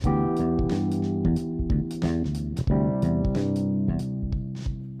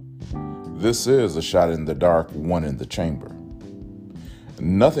This is a shot in the dark, one in the chamber.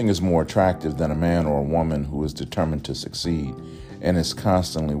 Nothing is more attractive than a man or a woman who is determined to succeed and is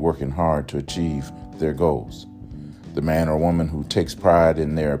constantly working hard to achieve their goals. The man or woman who takes pride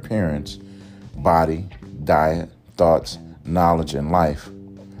in their appearance, body, diet, thoughts, knowledge, and life,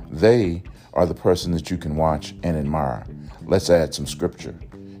 they are the person that you can watch and admire. Let's add some scripture.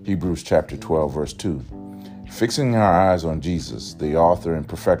 Hebrews chapter 12, verse 2. Fixing our eyes on Jesus, the author and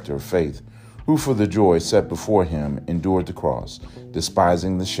perfecter of faith, who for the joy set before him endured the cross,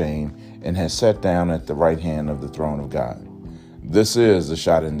 despising the shame, and has sat down at the right hand of the throne of God. This is a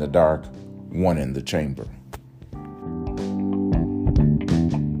shot in the dark, one in the chamber.